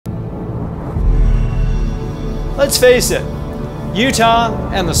Let's face it, Utah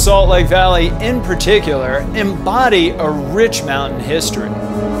and the Salt Lake Valley in particular embody a rich mountain history.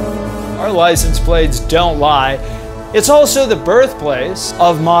 Our license plates don't lie. It's also the birthplace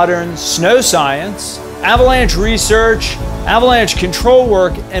of modern snow science, avalanche research, avalanche control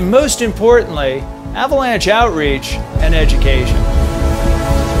work, and most importantly, avalanche outreach and education.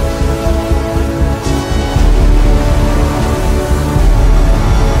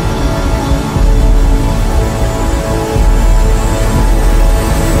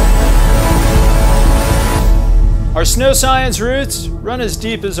 Our snow science roots run as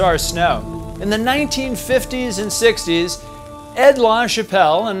deep as our snow. In the 1950s and 60s, Ed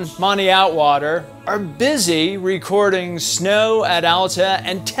LaChapelle and Monty Outwater are busy recording snow at Alta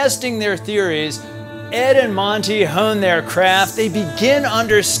and testing their theories. Ed and Monty hone their craft. They begin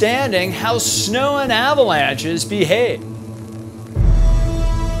understanding how snow and avalanches behave.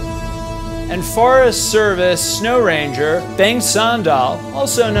 And Forest Service snow ranger Bengt Sandal,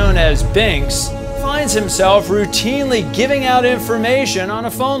 also known as Binks, finds himself routinely giving out information on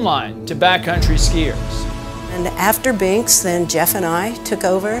a phone line to backcountry skiers. And after Binks, then Jeff and I took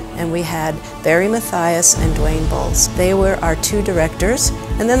over, and we had Barry Mathias and Dwayne Bowles. They were our two directors,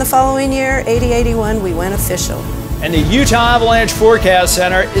 and then the following year, 80-81, we went official. And the Utah Avalanche Forecast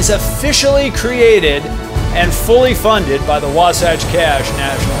Center is officially created and fully funded by the Wasatch Cache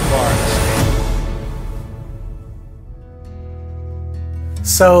National Forest.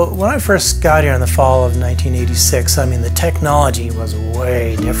 So when I first got here in the fall of 1986, I mean, the technology was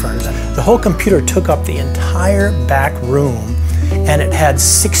way different. The whole computer took up the entire back room, and it had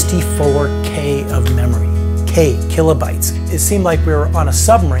 64K of memory. K, kilobytes. It seemed like we were on a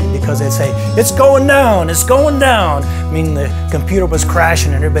submarine because they'd say, "It's going down, it's going down." I mean, the computer was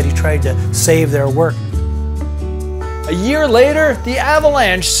crashing and everybody tried to save their work. A year later, the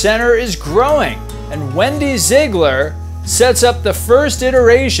Avalanche Center is growing, and Wendy Ziegler sets up the first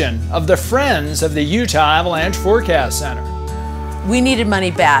iteration of the Friends of the Utah Avalanche Forecast Center. We needed money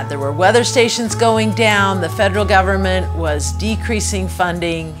bad. There were weather stations going down. The federal government was decreasing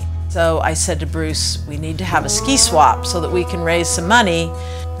funding. So I said to Bruce, we need to have a ski swap so that we can raise some money.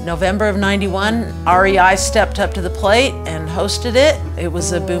 November of '91, REI stepped up to the plate and hosted it. It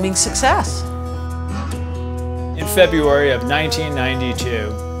was a booming success. In February of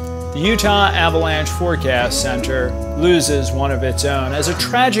 1992, the Utah Avalanche Forecast Center loses one of its own as a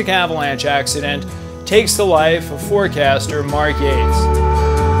tragic avalanche accident takes the life of forecaster Mark Yates.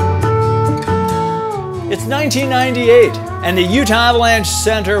 It's 1998 and the Utah Avalanche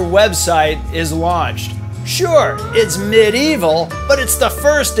Center website is launched. Sure, it's medieval, but it's the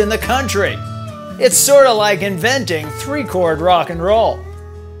first in the country. It's sort of like inventing 3-chord rock and roll.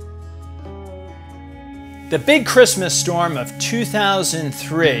 The big Christmas storm of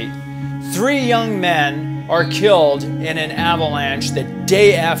 2003, 3 young men are killed in an avalanche the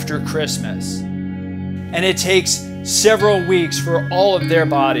day after Christmas. And it takes several weeks for all of their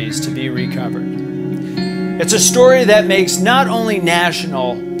bodies to be recovered. It's a story that makes not only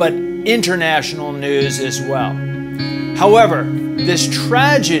national, but international news as well. However, this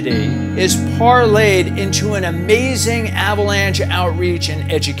tragedy is parlayed into an amazing avalanche outreach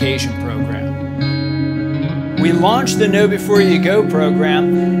and education program. We launched the Know Before You Go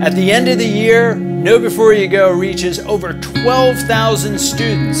program. At the end of the year, Know Before You Go reaches over 12,000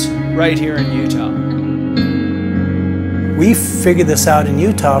 students right here in Utah. We figured this out in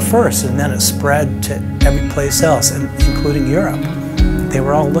Utah first, and then it spread to every place else, including Europe. They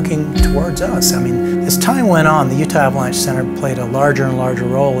were all looking towards us. I mean, as time went on, the Utah Avalanche Center played a larger and larger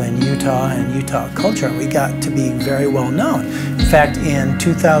role in Utah and Utah culture, and we got to be very well known. In fact, in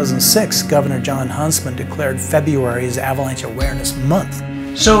 2006, Governor John Huntsman declared February as Avalanche Awareness Month.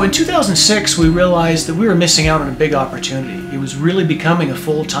 So in 2006, we realized that we were missing out on a big opportunity. It was really becoming a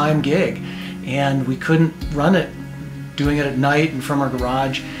full-time gig, and we couldn't run it, doing it at night and from our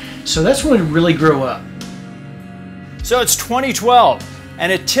garage. So that's when we really grew up. So it's 2012.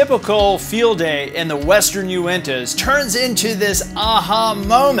 And a typical field day in the western Uintas turns into this aha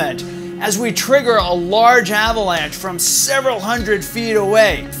moment as we trigger a large avalanche from several hundred feet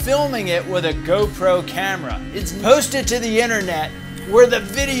away, filming it with a GoPro camera. It's posted to the internet where the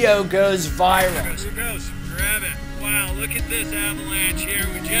video goes viral. Here goes. Grab it. Wow, look at this avalanche here.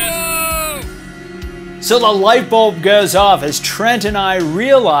 We just... Whoa! So the light bulb goes off as Trent and I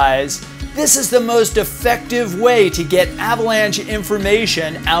realize this is the most effective way to get avalanche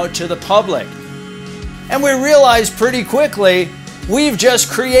information out to the public. And we realized pretty quickly, we've just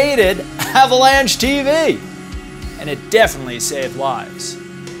created Avalanche TV. And it definitely saved lives.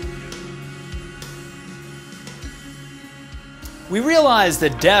 We realized the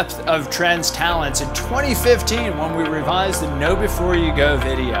depth of Trent's talents in 2015 when we revised the Know Before You Go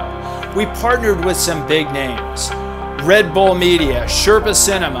video. We partnered with some big names: Red Bull Media, Sherpa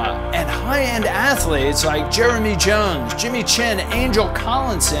Cinema, and high-end athletes like Jeremy Jones, Jimmy Chin, Angel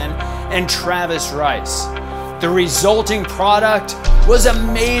Collinson, and Travis Rice. The resulting product was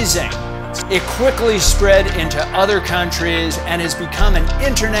amazing. It quickly spread into other countries and has become an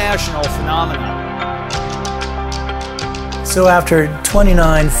international phenomenon. So after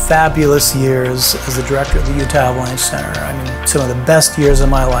 29 fabulous years as the director of the Utah Avalanche Center, I mean, some of the best years of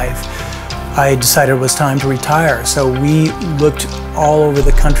my life, I decided it was time to retire. So we looked all over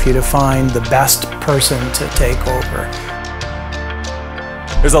the country to find the best person to take over.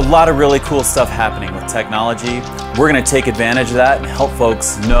 There's a lot of really cool stuff happening with technology. We're going to take advantage of that and help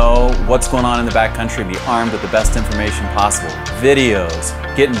folks know what's going on in the backcountry and be armed with the best information possible. Videos,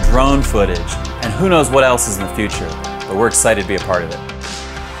 getting drone footage, and who knows what else is in the future. But we're excited to be a part of it.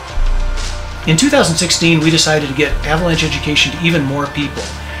 In 2016, we decided to get avalanche education to even more people.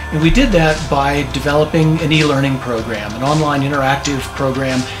 And we did that by developing an e-learning program, an online interactive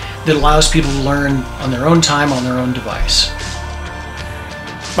program that allows people to learn on their own time, on their own device.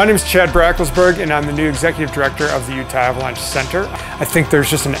 My name is Chad Bracklesberg, and I'm the new Executive Director of the Utah Avalanche Center. I think there's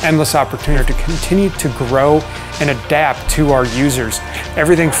just an endless opportunity to continue to grow and adapt to our users.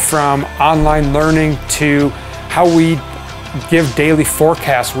 Everything from online learning to how we give daily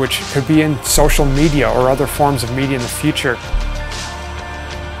forecasts, which could be in social media or other forms of media in the future.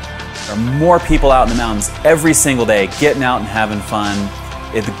 There are more people out in the mountains every single day getting out and having fun.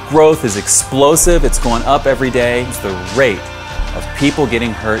 The growth is explosive. It's going up every day. The rate of people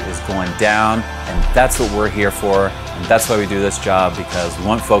getting hurt is going down, and that's what we're here for, and that's why we do this job, because we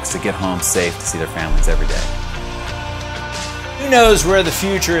want folks to get home safe to see their families every day. Who knows where the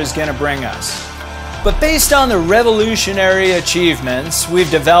future is going to bring us? But based on the revolutionary achievements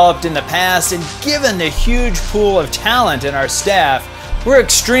we've developed in the past and given the huge pool of talent in our staff, we're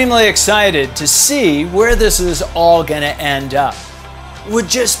extremely excited to see where this is all going to end up. It would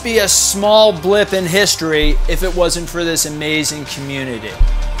just be a small blip in history if it wasn't for this amazing community.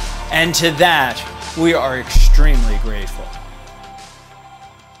 And to that, we are extremely grateful.